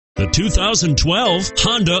The 2012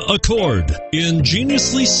 Honda Accord.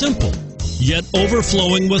 Ingeniously simple, yet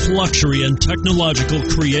overflowing with luxury and technological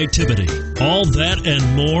creativity. All that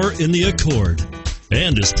and more in the Accord,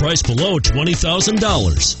 and is priced below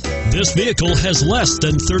 $20,000. This vehicle has less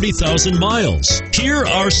than 30,000 miles. Here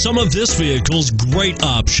are some of this vehicle's great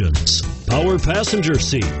options: power passenger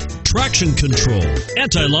seat, traction control,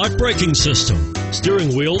 anti-lock braking system,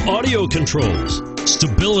 steering wheel audio controls,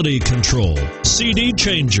 stability control, CD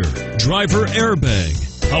changer, driver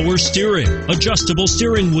airbag, power steering, adjustable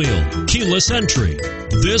steering wheel, keyless entry.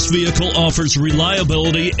 This vehicle offers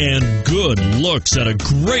reliability and good looks at a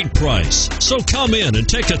great price. So come in and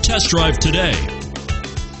take a test drive today.